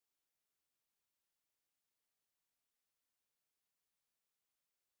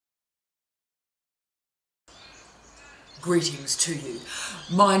Greetings to you.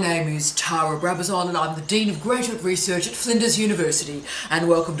 My name is Tara Brabazon and I'm the Dean of Graduate Research at Flinders University, and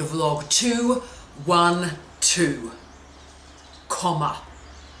welcome to vlog 212, comma.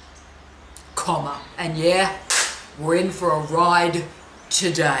 And yeah, we're in for a ride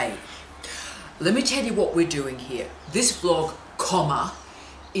today. Let me tell you what we're doing here. This vlog, comma,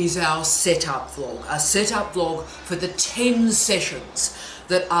 is our setup vlog. A setup vlog for the 10 sessions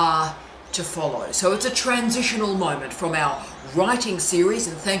that are to follow. So it's a transitional moment from our writing series,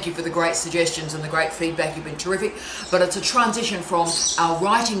 and thank you for the great suggestions and the great feedback, you've been terrific, but it's a transition from our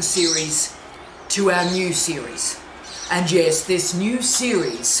writing series to our new series. And yes, this new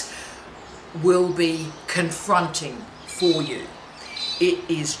series will be confronting for you. It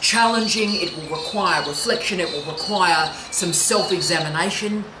is challenging, it will require reflection, it will require some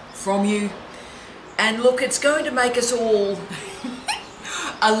self-examination from you. And look, it's going to make us all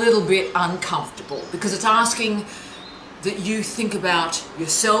a little bit uncomfortable, because it's asking that you think about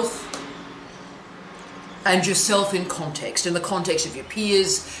yourself and yourself in context, in the context of your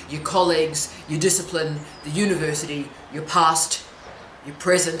peers, your colleagues, your discipline, the university, your past, your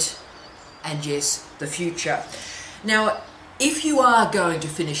present, and yes, the future. Now, if you are going to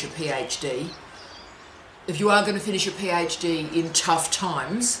finish a PhD, in tough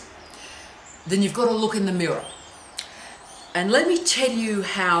times, then you've got to look in the mirror. And let me tell you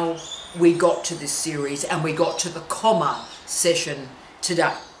how we got to this series and we got to the comma session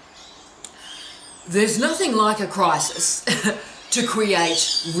today. There's nothing like a crisis to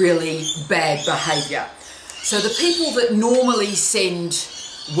create really bad behaviour. So the people that normally send,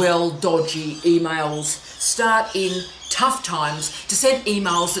 well, dodgy emails start in tough times to send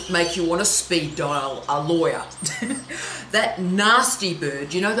emails that make you want to speed dial a lawyer. That nasty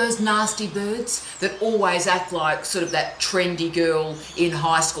bird, you know those nasty birds that always act like sort of that trendy girl in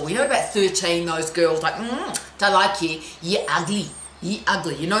high school. You know, about 13, those girls like, don't like you, you're ugly, you're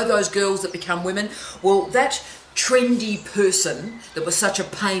ugly. You know those girls that become women? Well, that trendy person that was such a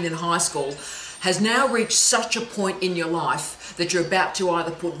pain in high school has now reached such a point in your life that you're about to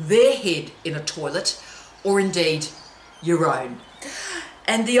either put their head in a toilet or indeed your own.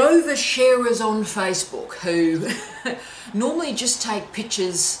 And the oversharers on Facebook who normally just take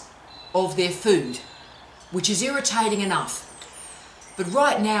pictures of their food, which is irritating enough. But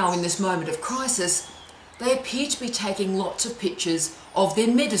right now, in this moment of crisis, they appear to be taking lots of pictures of their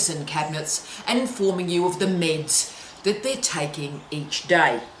medicine cabinets and informing you of the meds that they're taking each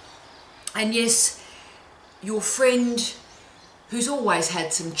day. And yes, your friend who's always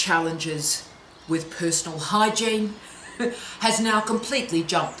had some challenges with personal hygiene has now completely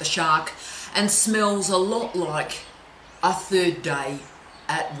jumped the shark and smells a lot like a third day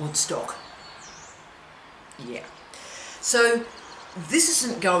at Woodstock. Yeah. So this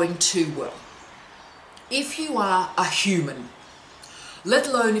isn't going too well. If you are a human, let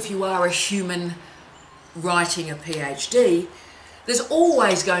alone if you are a human writing a PhD, there's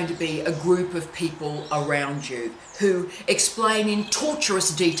always going to be a group of people around you who explain in torturous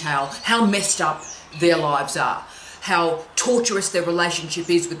detail how messed up their lives are, how torturous their relationship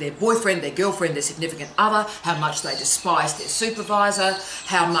is with their boyfriend, their girlfriend, their significant other, how much they despise their supervisor,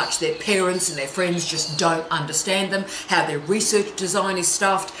 how much their parents and their friends just don't understand them, how their research design is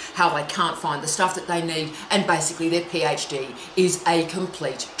stuffed, how they can't find the stuff that they need, and basically their PhD is a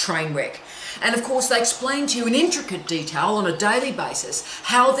complete train wreck. And of course they explain to you in intricate detail on a daily basis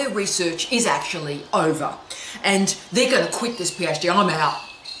how their research is actually over. And they're going to quit this PhD. I'm out.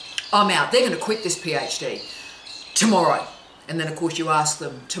 They're going to quit this PhD tomorrow. And then of course you ask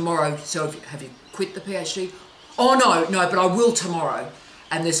them tomorrow, so have you quit the PhD? Oh no, but I will tomorrow.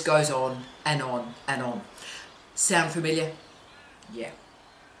 And this goes on and on and on. Sound familiar? Yeah.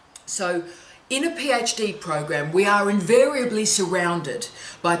 So in a PhD program, we are invariably surrounded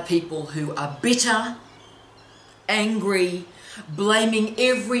by people who are bitter, angry, blaming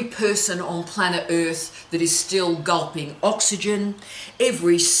every person on planet Earth that is still gulping oxygen,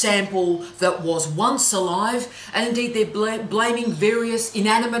 every sample that was once alive, and indeed they're blaming various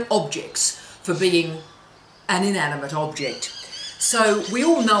inanimate objects for being an inanimate object. So we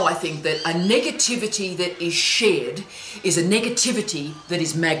all know, I think, that a negativity that is shared is a negativity that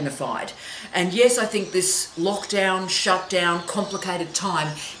is magnified. And yes, I think this lockdown, shutdown, complicated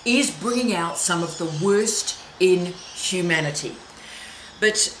time is bringing out some of the worst in humanity.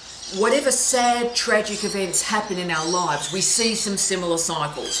 But whatever sad, tragic events happen in our lives, we see some similar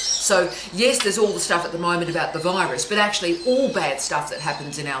cycles. So yes, there's all the stuff at the moment about the virus, but actually all bad stuff that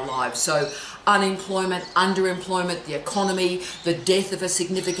happens in our lives. So unemployment, underemployment, the economy, the death of a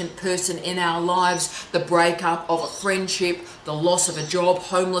significant person in our lives, the breakup of a friendship, the loss of a job,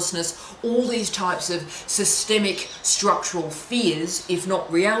 homelessness, all these types of systemic structural fears, if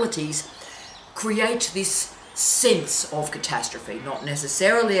not realities, create this sense of catastrophe. Not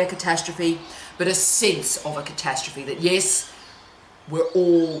necessarily a catastrophe, but a sense of a catastrophe, that yes, we're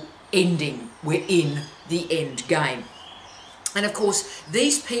all ending, we're in the end game. And of course,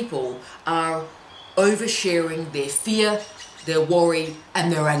 these people are oversharing their fear, their worry,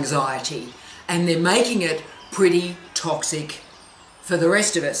 and their anxiety. And they're making it pretty toxic for the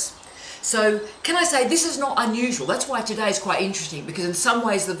rest of us. So can I say, this is not unusual. That's why today is quite interesting, because in some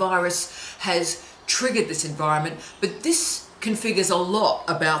ways the virus has triggered this environment, but this configures a lot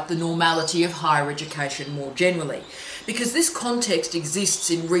about the normality of higher education more generally, because this context exists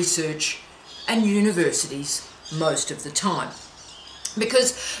in research and universities most of the time.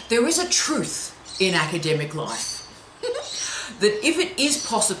 Because there is a truth in academic life that if it is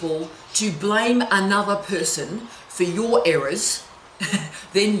possible to blame another person for your errors,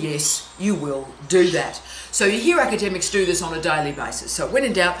 then yes, you will do that. So you hear academics do this on a daily basis. So when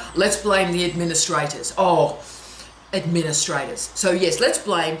in doubt, let's blame the administrators. Oh, administrators. So yes, let's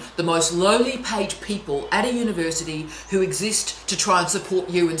blame the most lowly paid people at a university who exist to try and support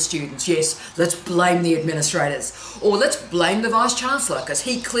you and students. Yes, let's blame the administrators. Or let's blame the Vice-Chancellor, because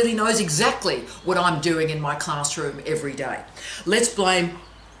he clearly knows exactly what I'm doing in my classroom every day. Let's blame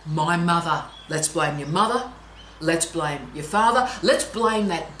my mother. Let's blame your mother. Let's blame your father. Let's blame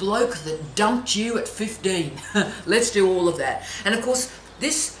that bloke that dumped you at 15. Let's do all of that. And of course,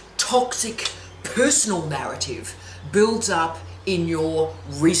 this toxic personal narrative builds up in your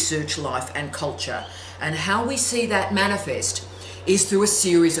research life and culture. And how we see that manifest is through a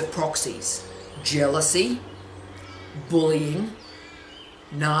series of proxies: jealousy, bullying,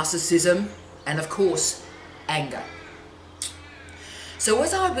 narcissism, and of course, anger. So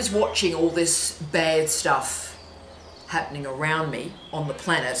as I was watching all this bad stuff happening around me on the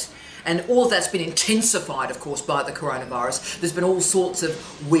planet, and all of that's been intensified, of course, by the coronavirus. There's been all sorts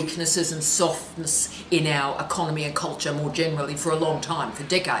of weaknesses and softness in our economy and culture more generally for a long time, for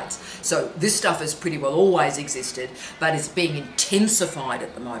decades. So this stuff has pretty well always existed, but it's being intensified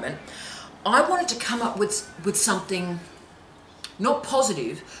at the moment. I wanted to come up with something not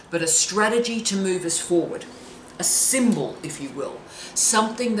positive, but a strategy to move us forward. A symbol, if you will.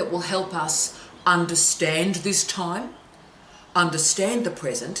 Something that will help us understand this time, understand the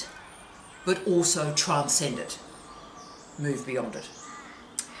present, but also transcend it, move beyond it.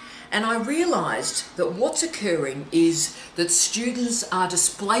 And I realised that what's occurring is that students are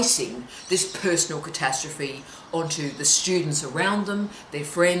displacing this personal catastrophe onto the students around them, their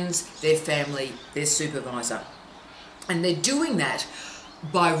friends, their family, their supervisor. And they're doing that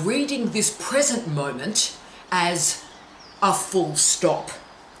by reading this present moment as a full stop.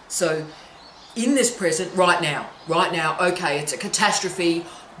 So in this present, right now, okay, it's a catastrophe.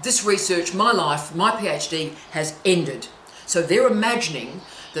 This research, my life, my PhD has ended. So they're imagining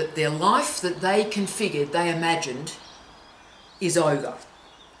that their life that they configured, they imagined, is over.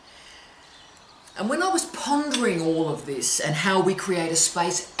 And when I was pondering all of this and how we create a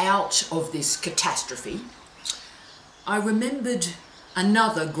space out of this catastrophe, I remembered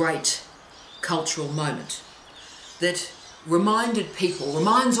another great cultural moment that reminded people,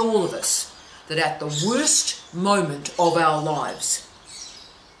 reminds all of us, that at the worst moment of our lives,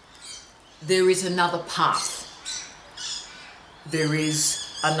 there is another path. There is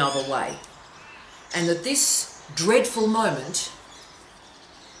another way. And that this dreadful moment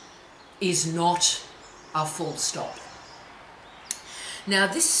is not a full stop. Now,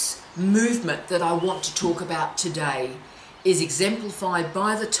 this movement that I want to talk about today is exemplified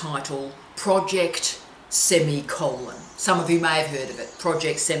by the title Project Semicolon. Some of you may have heard of it,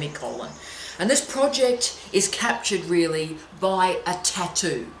 Project Semicolon. And this project is captured really by a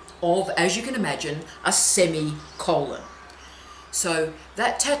tattoo of, as you can imagine, a semicolon. So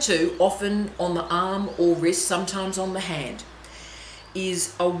that tattoo, often on the arm or wrist, sometimes on the hand,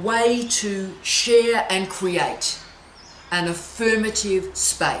 is a way to share and create an affirmative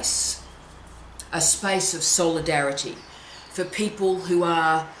space, a space of solidarity for people who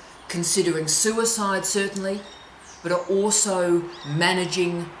are considering suicide, certainly, but are also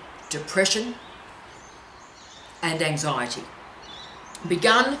managing depression and anxiety.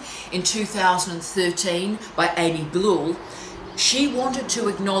 Begun in 2013 by Amy Blewell, she wanted to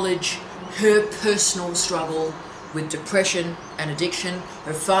acknowledge her personal struggle with depression and addiction.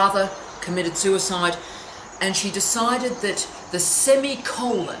 Her father committed suicide, and she decided that the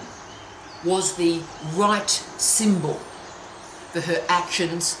semicolon was the right symbol for her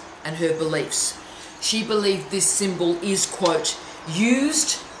actions and her beliefs. She believed this symbol is, quote,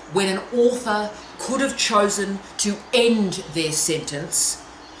 used when an author could have chosen to end their sentence,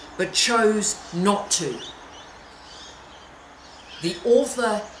 but chose not to. The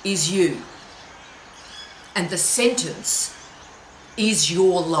author is you, and the sentence is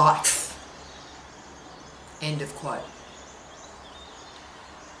your life. End of quote.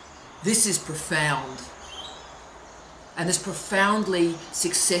 This is profound, and this profoundly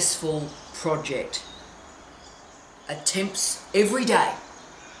successful project attempts every day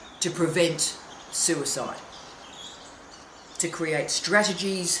to prevent suicide, to create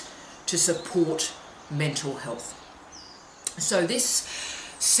strategies to support mental health. So this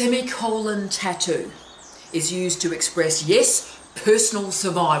semicolon tattoo is used to express, yes, personal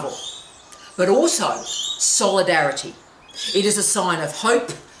survival, but also solidarity. It is a sign of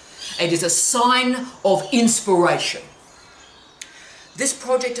hope. It is a sign of inspiration. This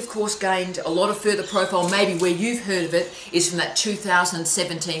project, of course, gained a lot of further profile. Maybe where you've heard of it is from that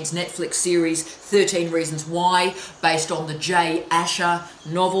 2017's Netflix series 13 Reasons Why, based on the J. Asher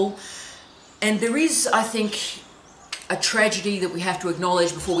novel. And there is, I think, a tragedy that we have to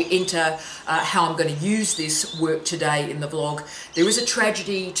acknowledge before we enter how I'm going to use this work today in the vlog. There is a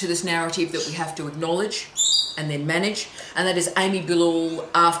tragedy to this narrative that we have to acknowledge and then manage, and that is Amy Billall,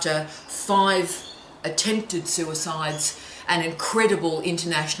 after 5 attempted suicides, and incredible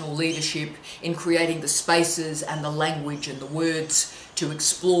international leadership in creating the spaces and the language and the words to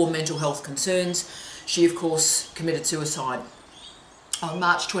explore mental health concerns. She, of course, committed suicide on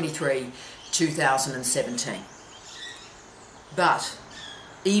March 23, 2017. But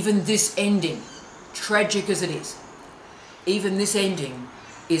even this ending, tragic as it is, even this ending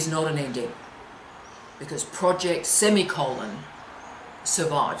is not an ending, because Project Semicolon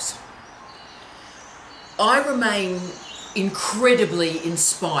survives. I remain incredibly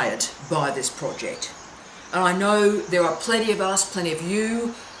inspired by this project, and I know there are plenty of us, plenty of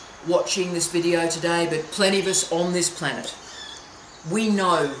you watching this video today, but plenty of us on this planet. We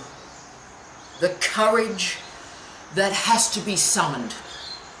know the courage that has to be summoned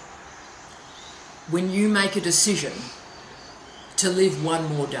when you make a decision to live one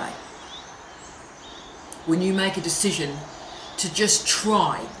more day, when you make a decision to just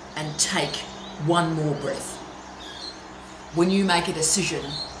try and take one more breath, when you make a decision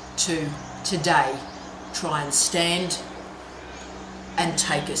to today try and stand and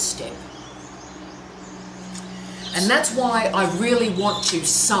take a step. And that's why I really want to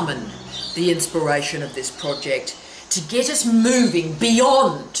summon the inspiration of this project to get us moving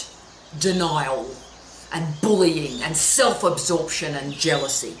beyond denial and bullying and self-absorption and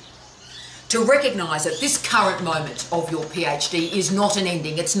jealousy. To recognise that this current moment of your PhD is not an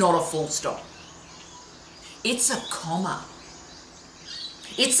ending, it's not a full stop. It's a comma.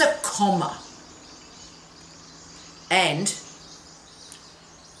 It's a comma. And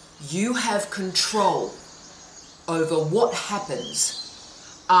you have control over what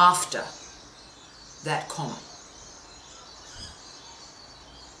happens after that comma.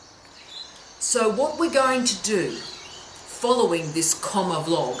 So what we're going to do following this comma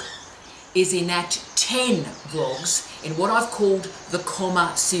vlog is enact 10 vlogs in what I've called the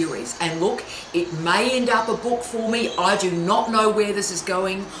comma series. And look, it may end up a book for me. I do not know where this is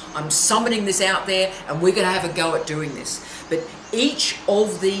going. I'm summoning this out there, and we're going to have a go at doing this. But each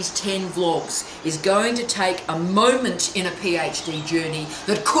of these 10 vlogs is going to take a moment in a PhD journey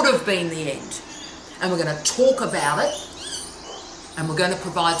that could have been the end. And we're going to talk about it, and we're going to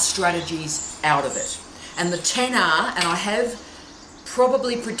provide strategies out of it. And the 10 are, and I have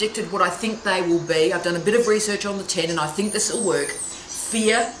probably predicted what I think they will be. I've done a bit of research on the 10, and I think this will work.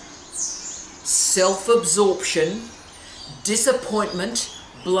 Fear, self-absorption, disappointment,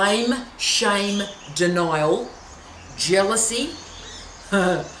 blame, shame, denial, jealousy,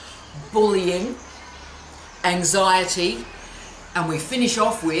 bullying, anxiety, and we finish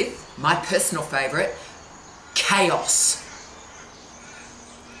off with, my personal favourite, chaos.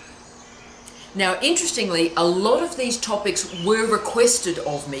 Now, interestingly, a lot of these topics were requested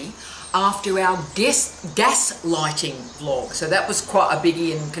of me after our gaslighting vlog. So that was quite a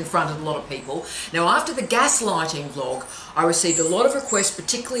biggie and confronted a lot of people. Now, after the gaslighting vlog, I received a lot of requests,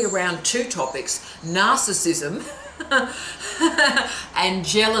 particularly around 2 topics, narcissism and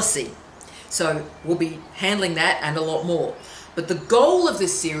jealousy. So we'll be handling that and a lot more. But the goal of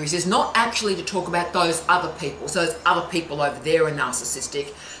this series is not actually to talk about those other people. So those other people over there are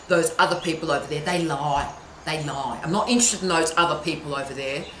narcissistic. Those other people over there, they lie. They lie. I'm not interested in those other people over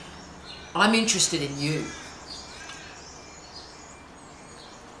there. I'm interested in you.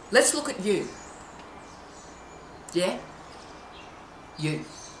 Let's look at you. Yeah? You.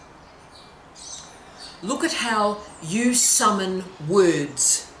 Look at how you summon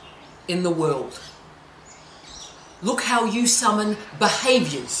words in the world. Look how you summon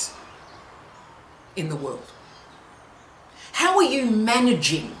behaviours in the world. How are you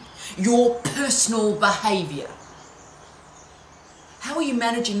managing your personal behaviour? How are you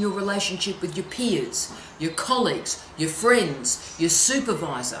managing your relationship with your peers, your colleagues, your friends, your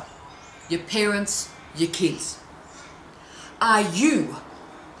supervisor, your parents, your kids? Are you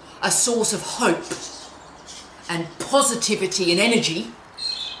a source of hope and positivity and energy,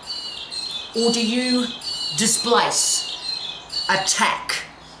 or do you displace, attack,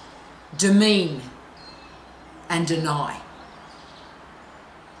 demean, and deny?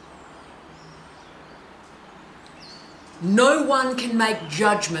 No one can make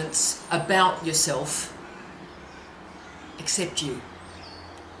judgments about yourself except you.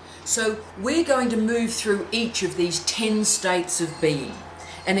 So we're going to move through each of these 10 states of being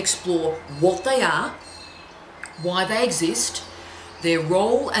and explore what they are, why they exist, their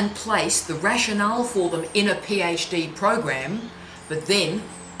role and place, the rationale for them in a PhD program, but then,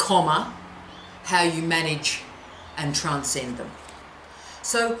 how you manage and transcend them.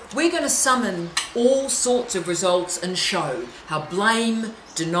 So we're going to summon all sorts of results and show how blame,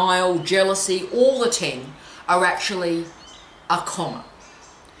 denial, jealousy, all the 10 are actually a comma.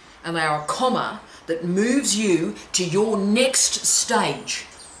 And they are a comma that moves you to your next stage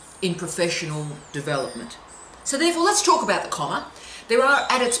in professional development. So therefore, let's talk about the comma. There are,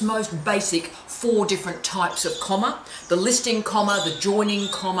 at its most basic, 4 different types of comma: the listing comma, the joining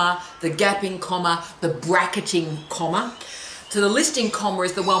comma, the gapping comma, the bracketing comma. So the listing comma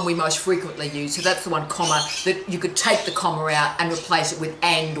is the one we most frequently use. So that's the one comma that you could take the comma out and replace it with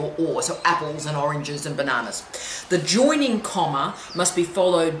and or. So apples and oranges and bananas. The joining comma must be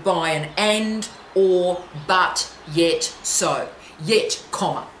followed by an and, or, but, yet, so. Yet,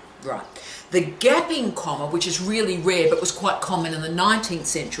 comma. Right. The gapping comma, which is really rare but was quite common in the 19th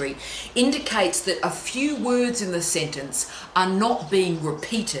century, indicates that a few words in the sentence are not being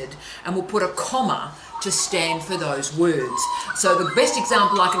repeated and will put a comma to stand for those words. So the best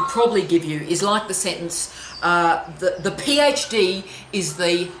example I can probably give you is like the sentence, the PhD is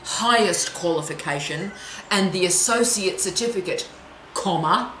the highest qualification and the associate certificate,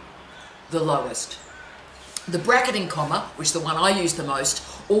 comma, the lowest. The bracketing comma, which is the one I use the most,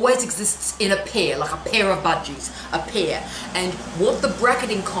 always exists in a pair, like a pair of budgies, a pair. And what the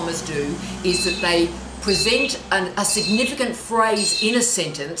bracketing commas do is that they present a significant phrase in a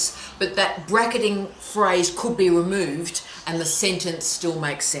sentence, but that bracketing phrase could be removed and the sentence still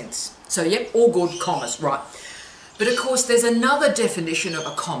makes sense. So yep, all good, commas, right. But of course there's another definition of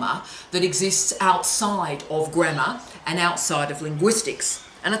a comma that exists outside of grammar and outside of linguistics,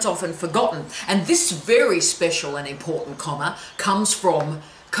 and it's often forgotten. And this very special and important comma comes from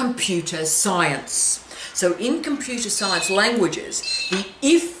computer science. So in computer science languages, the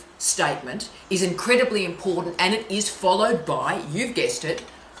if statement is incredibly important, and it is followed by, you've guessed it,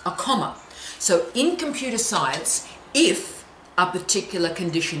 a comma. So in computer science, if a particular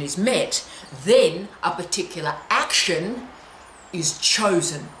condition is met, then a particular action is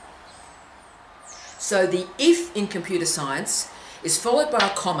chosen. So the if in computer science is followed by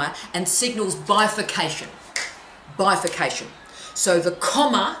a comma and signals bifurcation. Bifurcation. So the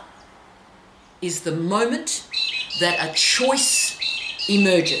comma is the moment that a choice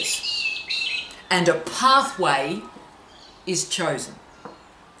emerges and a pathway is chosen.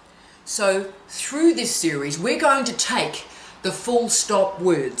 So through this series, we're going to take the full stop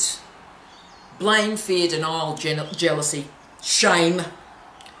words: blame, fear, denial, jealousy, shame,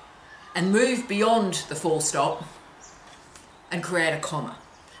 and move beyond the full stop and create a comma.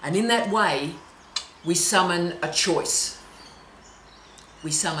 And in that way, we summon a choice.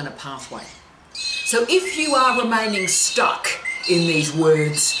 We summon a pathway. So if you are remaining stuck in these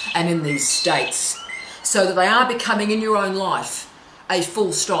words and in these states, so that they are becoming in your own life a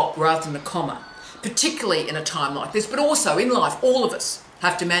full stop rather than a comma, particularly in a time like this, but also in life, all of us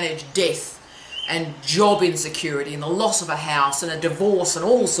have to manage death and job insecurity and the loss of a house and a divorce and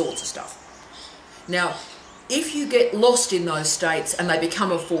all sorts of stuff. Now, if you get lost in those states and they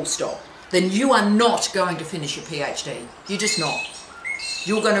become a full stop, then you are not going to finish your PhD. You're just not.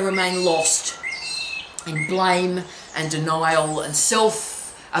 You're going to remain lost in blame and denial and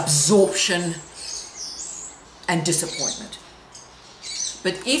self-absorption and disappointment.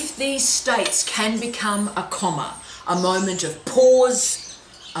 But if these states can become a comma, a moment of pause,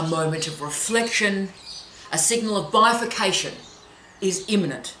 a moment of reflection, a signal of bifurcation is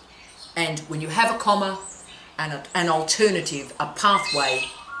imminent. And when you have a comma, an alternative, a pathway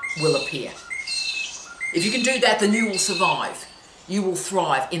will appear. If you can do that, then you will survive. you will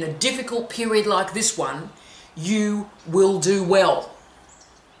thrive. In a difficult period like this one, you will do well.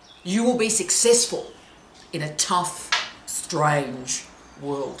 You will be successful in a tough, strange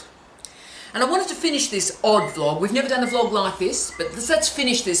world. And I wanted to finish this odd vlog. We've never done a vlog like this, but let's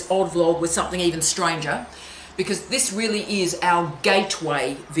finish this odd vlog with something even stranger, because this really is our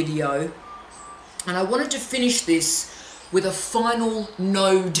gateway video. And I wanted to finish this with a final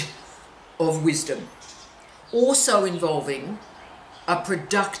node of wisdom, also involving a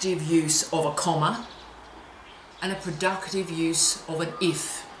productive use of a comma and a productive use of an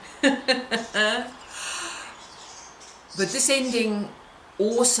if. But this ending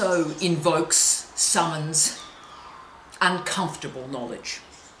also invokes, summons uncomfortable knowledge.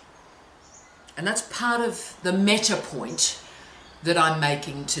 And that's part of the meta point that I'm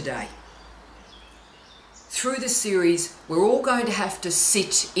making today. Through this series, we're all going to have to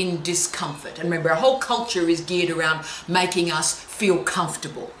sit in discomfort. And remember, our whole culture is geared around making us feel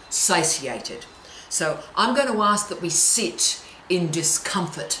comfortable, satiated. So I'm going to ask that we sit in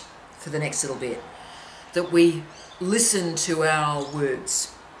discomfort for the next little bit, that we listen to our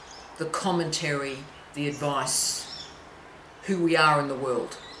words, the commentary, the advice, who we are in the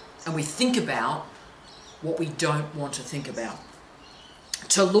world, and we think about what we don't want to think about.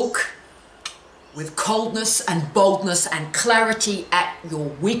 To look with coldness and boldness and clarity at your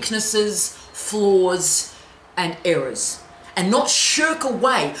weaknesses, flaws, and errors, and not shirk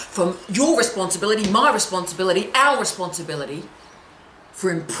away from your responsibility, my responsibility, our responsibility for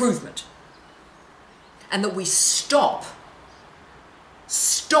improvement. And that we stop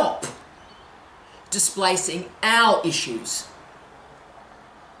displacing our issues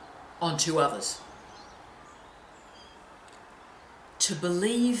onto others. To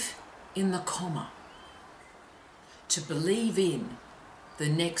believe in the comma, to believe in the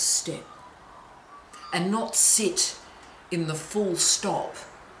next step, and not sit in the full stop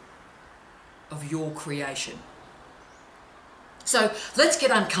of your creation. So let's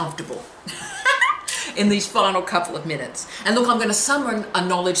get uncomfortable in these final couple of minutes. And look, I'm going to summon a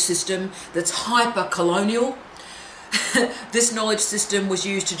knowledge system that's hyper-colonial. This knowledge system was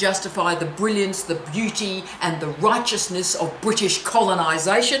used to justify the brilliance, the beauty, and the righteousness of British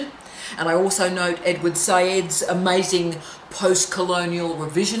colonisation. And I also note Edward Said's amazing post-colonial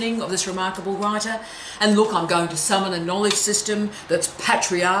revisioning of this remarkable writer. And look, I'm going to summon a knowledge system that's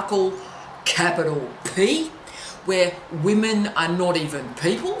patriarchal, capital P, where women are not even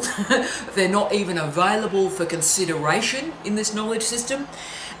people. They're not even available for consideration in this knowledge system.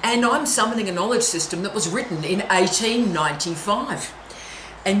 And I'm summoning a knowledge system that was written in 1895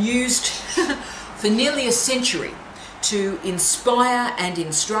 and used for nearly a century to inspire and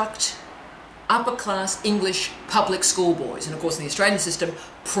instruct upper-class English public schoolboys, and of course in the Australian system,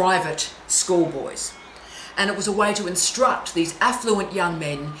 private schoolboys. And it was a way to instruct these affluent young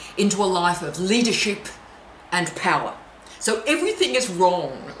men into a life of leadership and power. So everything is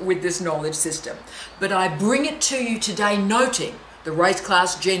wrong with this knowledge system, but I bring it to you today noting the race,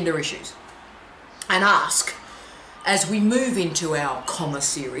 class, gender issues, and ask, as we move into our comma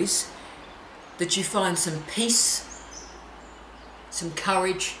series, that you find some peace, some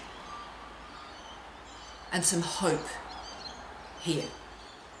courage, and some hope here.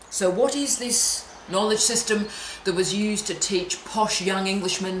 So what is this knowledge system that was used to teach posh young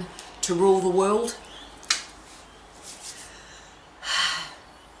Englishmen to rule the world?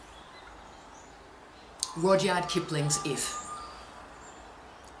 Rudyard Kipling's If.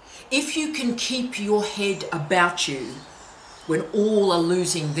 If you can keep your head about you when all are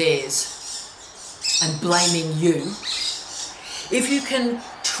losing theirs and blaming you, if you can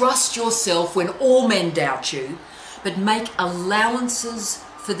trust yourself when all men doubt you, but make allowances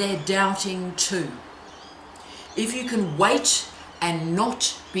for their doubting too, if you can wait and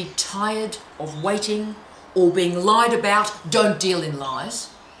not be tired of waiting or being lied about, don't deal in lies,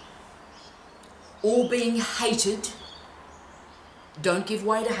 or being hated, don't give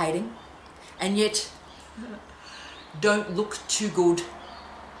way to hating, and yet don't look too good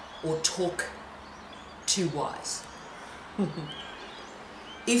or talk too wise.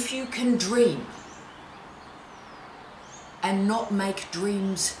 If you can dream and not make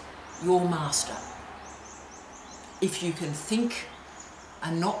dreams your master, if you can think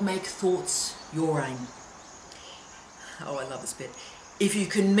and not make thoughts your aim. Oh, I love this bit. If you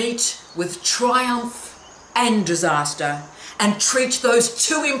can meet with triumph and disaster and treat those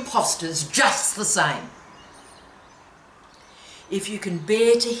two impostors just the same. If you can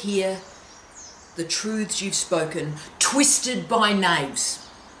bear to hear the truths you've spoken twisted by knaves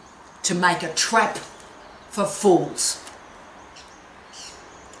to make a trap for fools.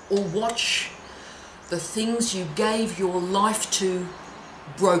 Or watch the things you gave your life to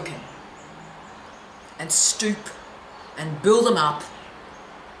broken, and stoop and build them up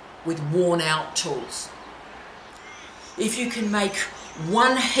with worn out tools. If you can make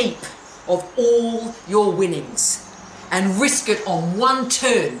one heap of all your winnings and risk it on one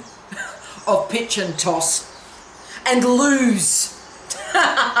turn of pitch and toss and lose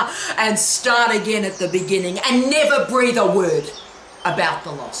and start again at the beginning and never breathe a word about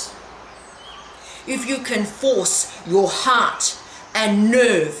the loss. If you can force your heart and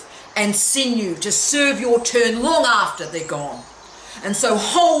nerve and sinew to serve your turn long after they're gone, and so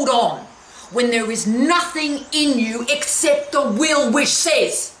hold on when there is nothing in you except the will which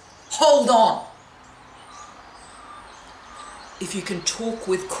says, hold on. If you can talk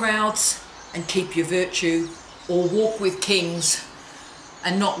with crowds and keep your virtue, or walk with kings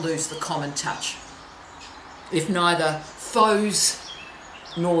and not lose the common touch. If neither foes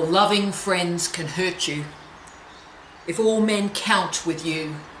nor loving friends can hurt you, if all men count with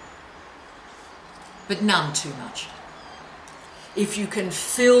you, but none too much. If you can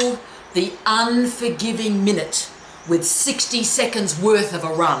fill the unforgiving minute with 60 seconds worth of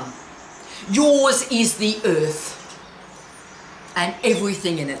a run, yours is the earth and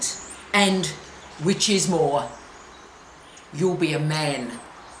everything in it, and which is more, you'll be a man,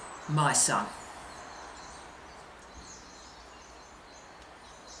 my son.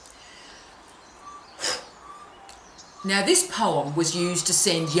 Now this poem was used to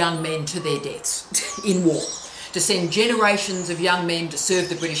send young men to their deaths in war, to send generations of young men to serve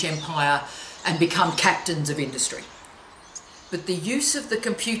the British Empire and become captains of industry. But the use of the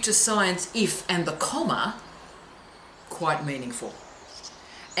computer science if and the comma, quite meaningful.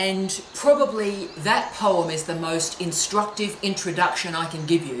 And probably that poem is the most instructive introduction I can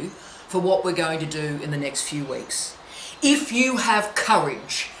give you for what we're going to do in the next few weeks. If you have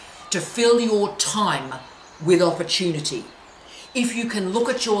courage to fill your time with opportunity, if you can look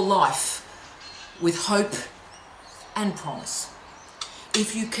at your life with hope and promise,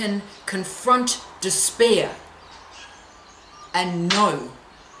 if you can confront despair and know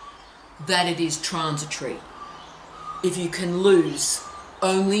that it is transitory, if you can lose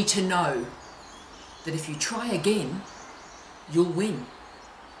only to know that if you try again, you'll win.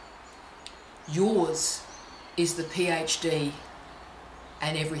 Yours is the PhD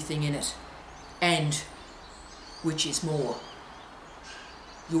and everything in it, and which is more,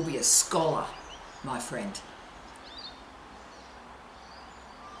 you'll be a scholar, my friend.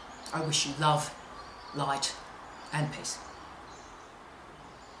 I wish you love, light, and peace.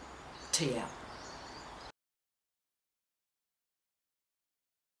 Tea out.